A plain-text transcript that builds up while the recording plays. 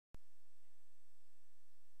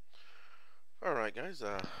Alright guys,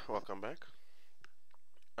 welcome back.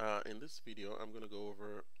 In this video I'm going to go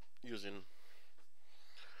over using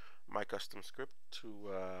my custom script to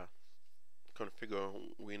configure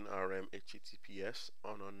WinRM HTTPS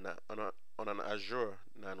on an Azure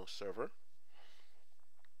Nano Server.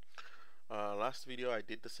 Last video I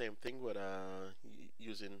did the same thing with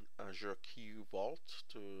using Azure Key Vault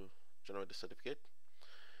to generate the certificate.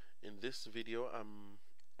 In this video I'm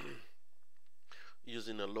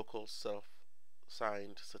using a local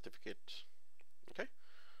self-signed certificate. Okay,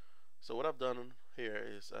 so what I've done here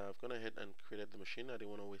is I've gone ahead and created the machine. I didn't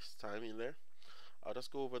want to waste time in there. I'll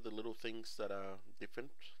just go over the little things that are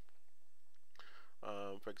different.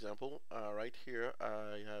 For example, right here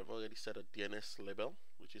I have already set a DNS label,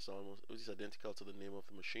 which is identical to the name of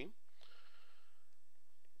the machine.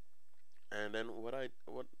 And then what I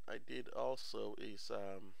did also is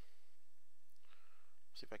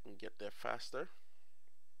see if I can get there faster.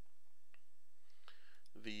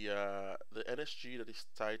 The NSG that is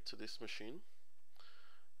tied to this machine,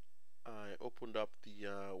 I opened up the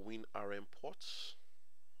WinRM ports.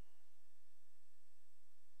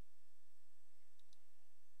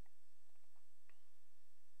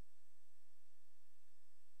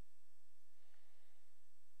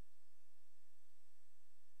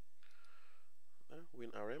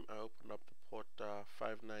 WinRM, I opened up the port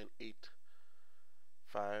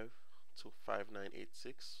 5985 to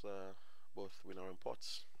 5986, both WinRM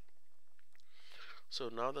ports. So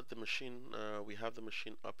now that the machine, we have the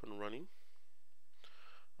machine up and running,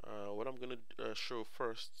 what I'm going to show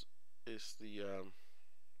first is the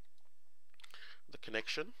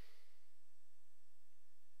connection.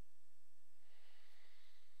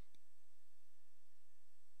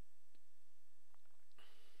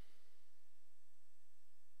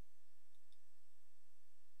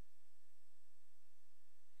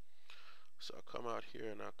 So I'll come out here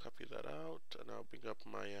and I'll copy that out, and I'll bring up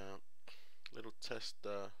my little test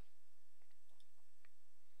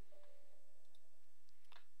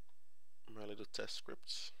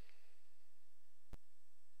scripts.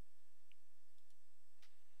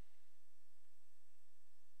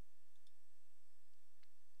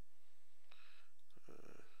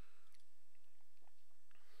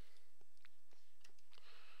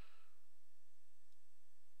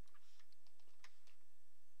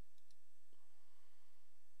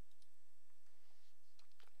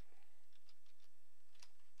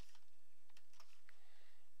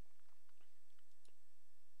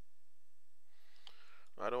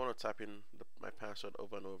 I don't want to type in my password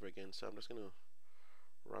over and over again, so I'm just going to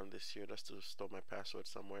run this here just to store my password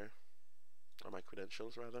somewhere, or my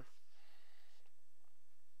credentials rather.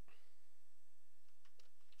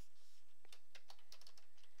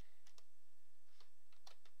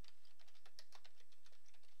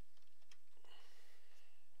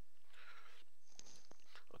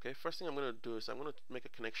 Okay, first thing I'm going to do is I'm going to make a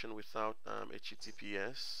connection without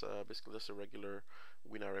HTTPS, basically just a regular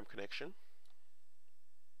WinRM connection.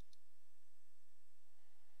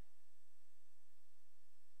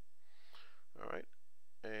 Alright,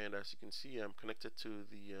 and as you can see, I'm connected to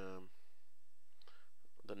the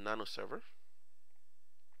Nano Server.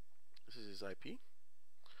 This is his IP.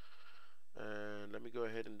 And let me go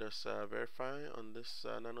ahead and just verify on this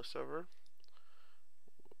Nano Server.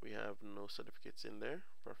 We have no certificates in there.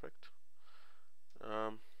 Perfect.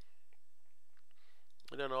 And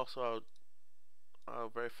then also I'll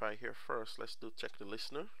verify here first. Let's check the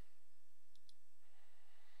listener.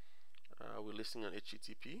 We're listening on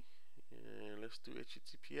HTTP, and let's do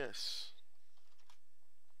HTTPS.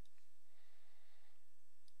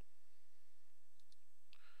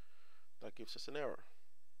 That gives us an error.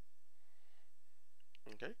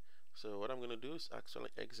 Okay, so what I'm going to do is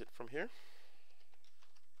actually exit from here.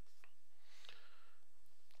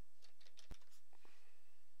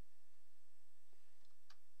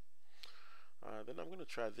 Then I'm going to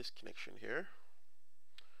try this connection here,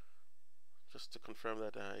 just to confirm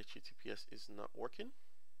that HTTPS is not working.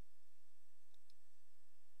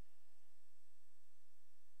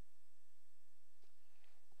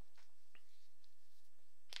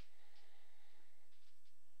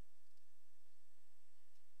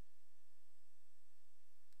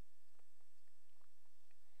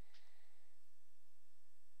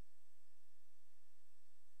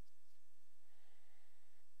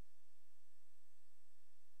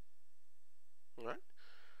 Alright,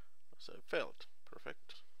 so it failed.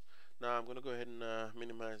 Perfect. Now I'm going to go ahead and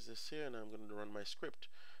minimize this here, and I'm going to run my script.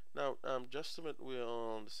 Now, just so that we're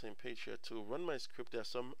on the same page here, to run my script there are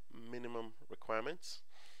some minimum requirements.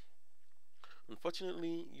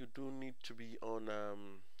 Unfortunately, you do need to be on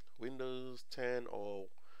Windows 10 or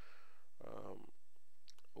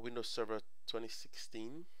Windows Server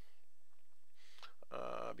 2016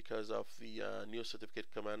 because of the new certificate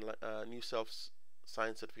command new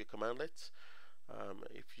self-signed certificate commandlets.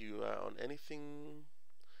 If you are on anything,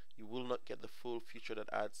 you will not get the full feature that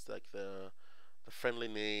adds like the friendly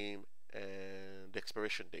name and the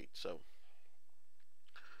expiration date. So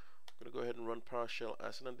I'm going to go ahead and run PowerShell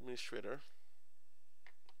as an administrator.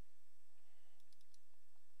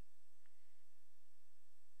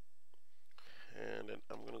 And then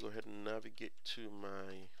I'm going to go ahead and navigate to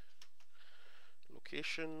my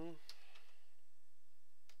location.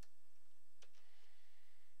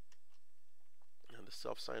 And the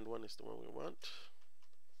self-signed one is the one we want.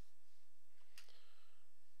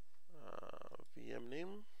 VM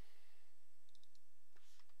name.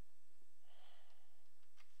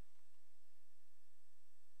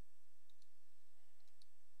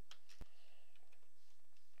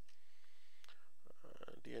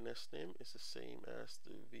 DNS name is the same as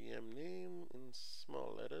the VM name in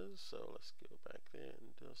small letters. So let's go back there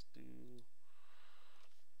and just do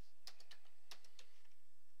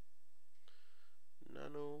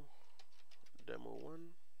Nano Demo 1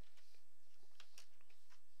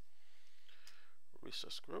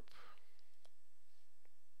 resource group.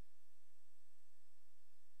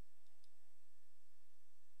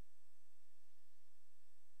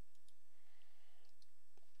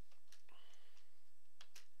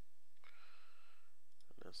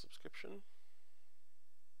 And then subscription.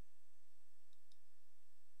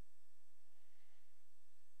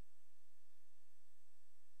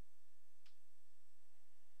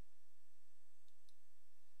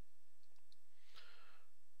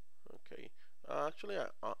 Okay. Actually,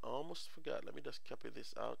 I almost forgot. Let me just copy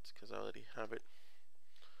this out because I already have it.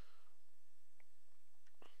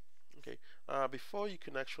 Okay. Before you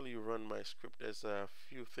can actually run my script, there's a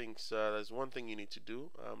few things. There's one thing you need to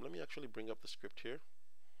do. Let me actually bring up the script here.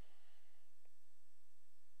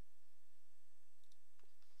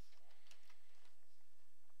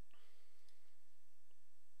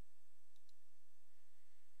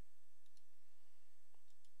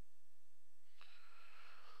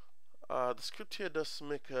 The script here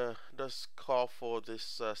does call for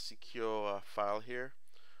this secure file here.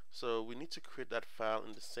 So we need to create that file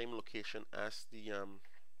in the same location as the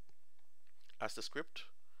script.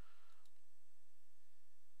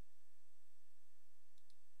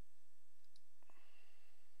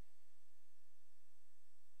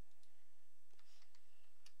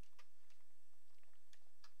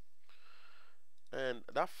 And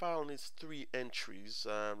that file needs 3 entries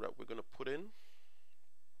that we're going to put in.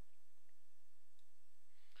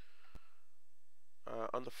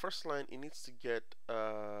 On the first line, it needs to get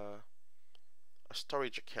a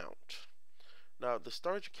storage account. Now, the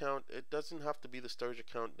storage account, it doesn't have to be the storage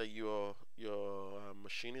account that your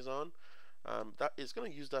machine is on. That is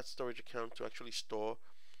going to use that storage account to actually store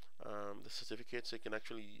the certificate, so you can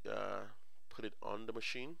actually put it on the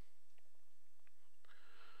machine.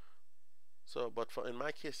 So, but in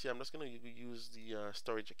my case here, I'm just going to use the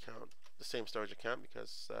storage account, the same storage account,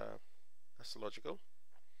 because that's logical.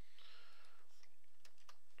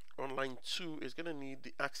 On line 2 is going to need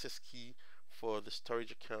the access key for the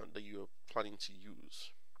storage account that you're planning to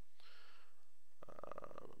use.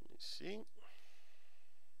 Let me see.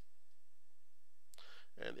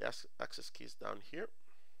 And the access key is down here.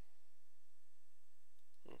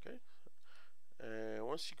 Okay. And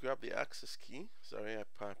once you grab the access key, sorry, I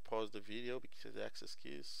paused the video because the access key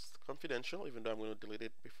is confidential, even though I'm going to delete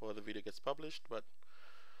it before the video gets published, but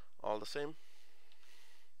all the same.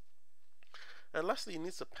 And lastly, it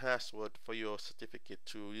needs a password for your certificate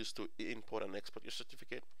to use to import and export your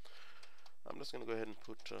certificate. I'm just going to go ahead and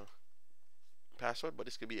put password, but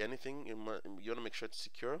this could be anything. You want to make sure it's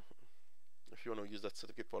secure if you want to use that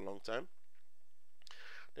certificate for a long time.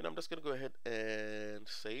 Then I'm just going to go ahead and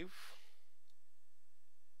save.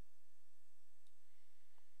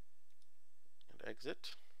 And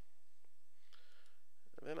exit.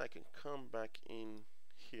 And then I can come back in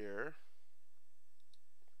here.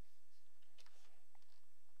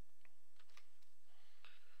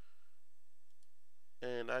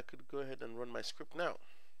 And I could go ahead and run my script now.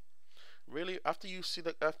 Really, after you see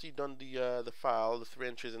that, after you've done the file, the 3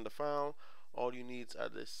 entries in the file, all you need are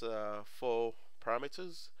this 4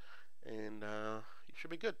 parameters, and you should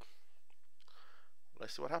be good.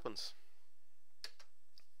 Let's see what happens.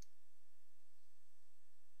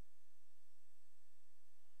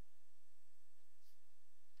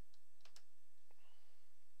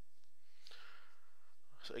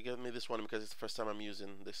 So it gave me this one because it's the first time I'm using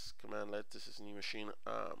this commandlet. This is a new machine,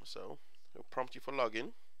 so it'll prompt you for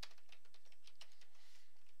login.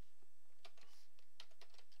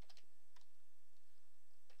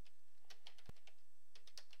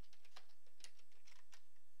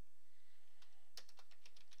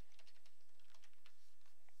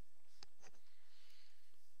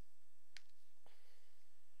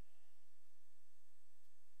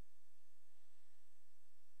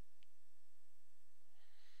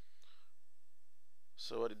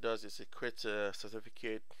 So what it does is it creates a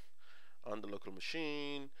certificate on the local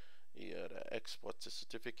machine. It exports a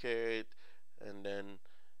certificate, and then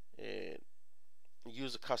it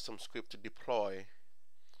use a custom script to deploy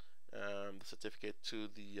the certificate to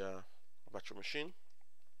the virtual machine,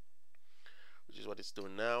 which is what it's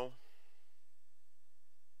doing now.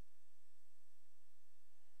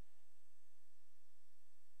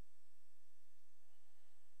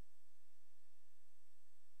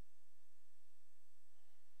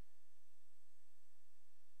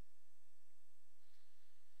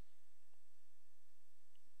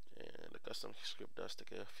 And the custom script does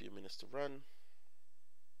take a few minutes to run.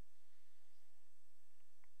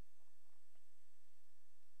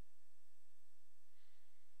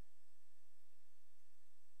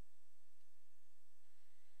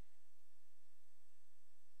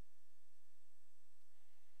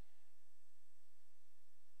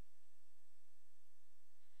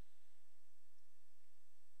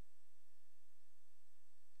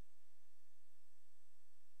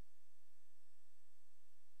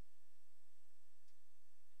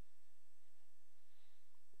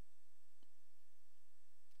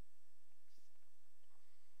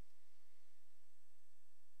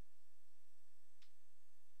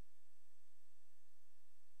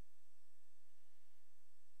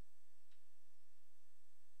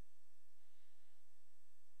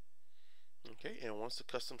 Okay, and once the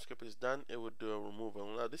custom script is done, it would do a removal.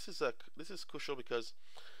 Now this is crucial because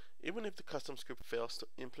even if the custom script fails to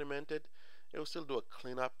implement it, it will still do a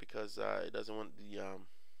cleanup because it doesn't want the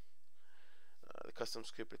custom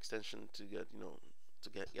script extension to get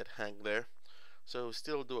get hanged there. So we'll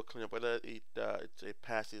still do a cleanup whether it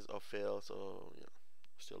passes or fails, or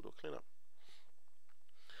still do a cleanup.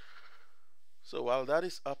 So while that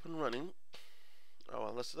is up and running,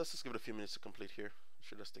 well, let's just give it a few minutes to complete here.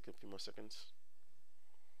 Should just take a few more seconds.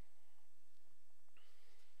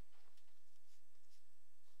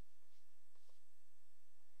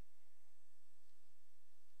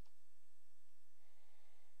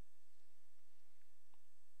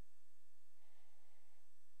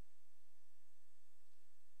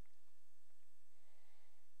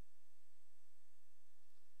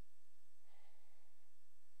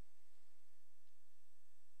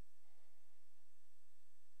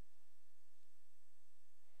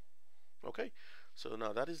 Okay, so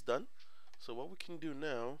now that is done. So what we can do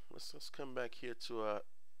now, let's come back here to a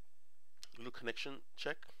little connection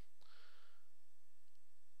check,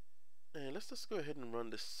 and let's just go ahead and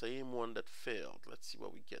run the same one that failed. Let's see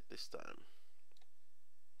what we get this time.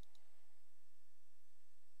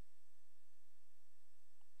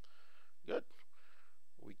 Good,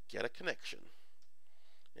 we get a connection,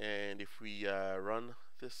 and if we run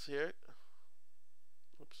this here,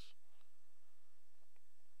 oops,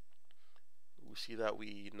 we see that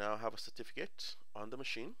we now have a certificate on the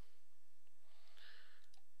machine.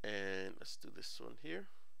 And let's do this one here.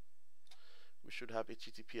 We should have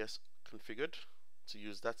HTTPS configured to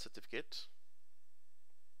use that certificate.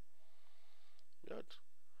 Good.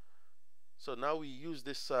 So now we use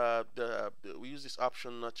this we use this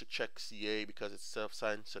option not to check CA because it's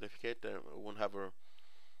self-signed certificate, and we won't have a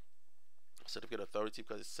certificate authority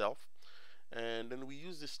because it's self. And then we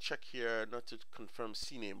use this check here not to confirm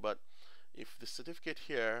CNAME, but if the certificate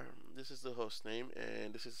here, this is the host name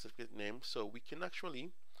and this is the certificate name, so we can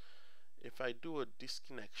actually, if I do a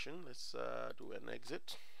disconnection, let's do an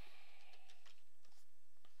exit.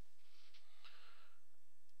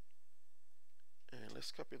 And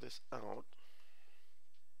let's copy this out.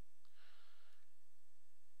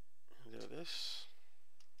 And do this.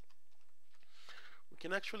 We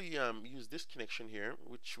can actually use this connection here,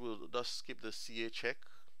 which will thus skip the CA check,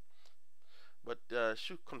 but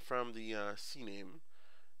should confirm the CNAME.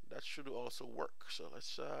 That should also work. So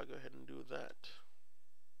let's go ahead and do that.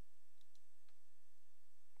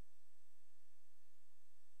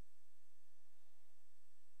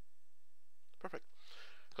 Perfect.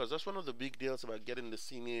 Because that's one of the big deals about getting the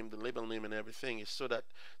CNAME, the label name, and everything, is so that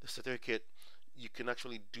the certificate, you can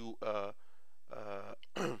actually do a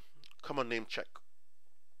common name check.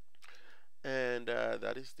 And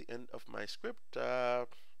that is the end of my script.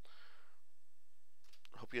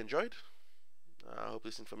 Hope you enjoyed. I hope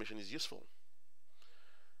this information is useful.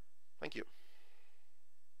 Thank you.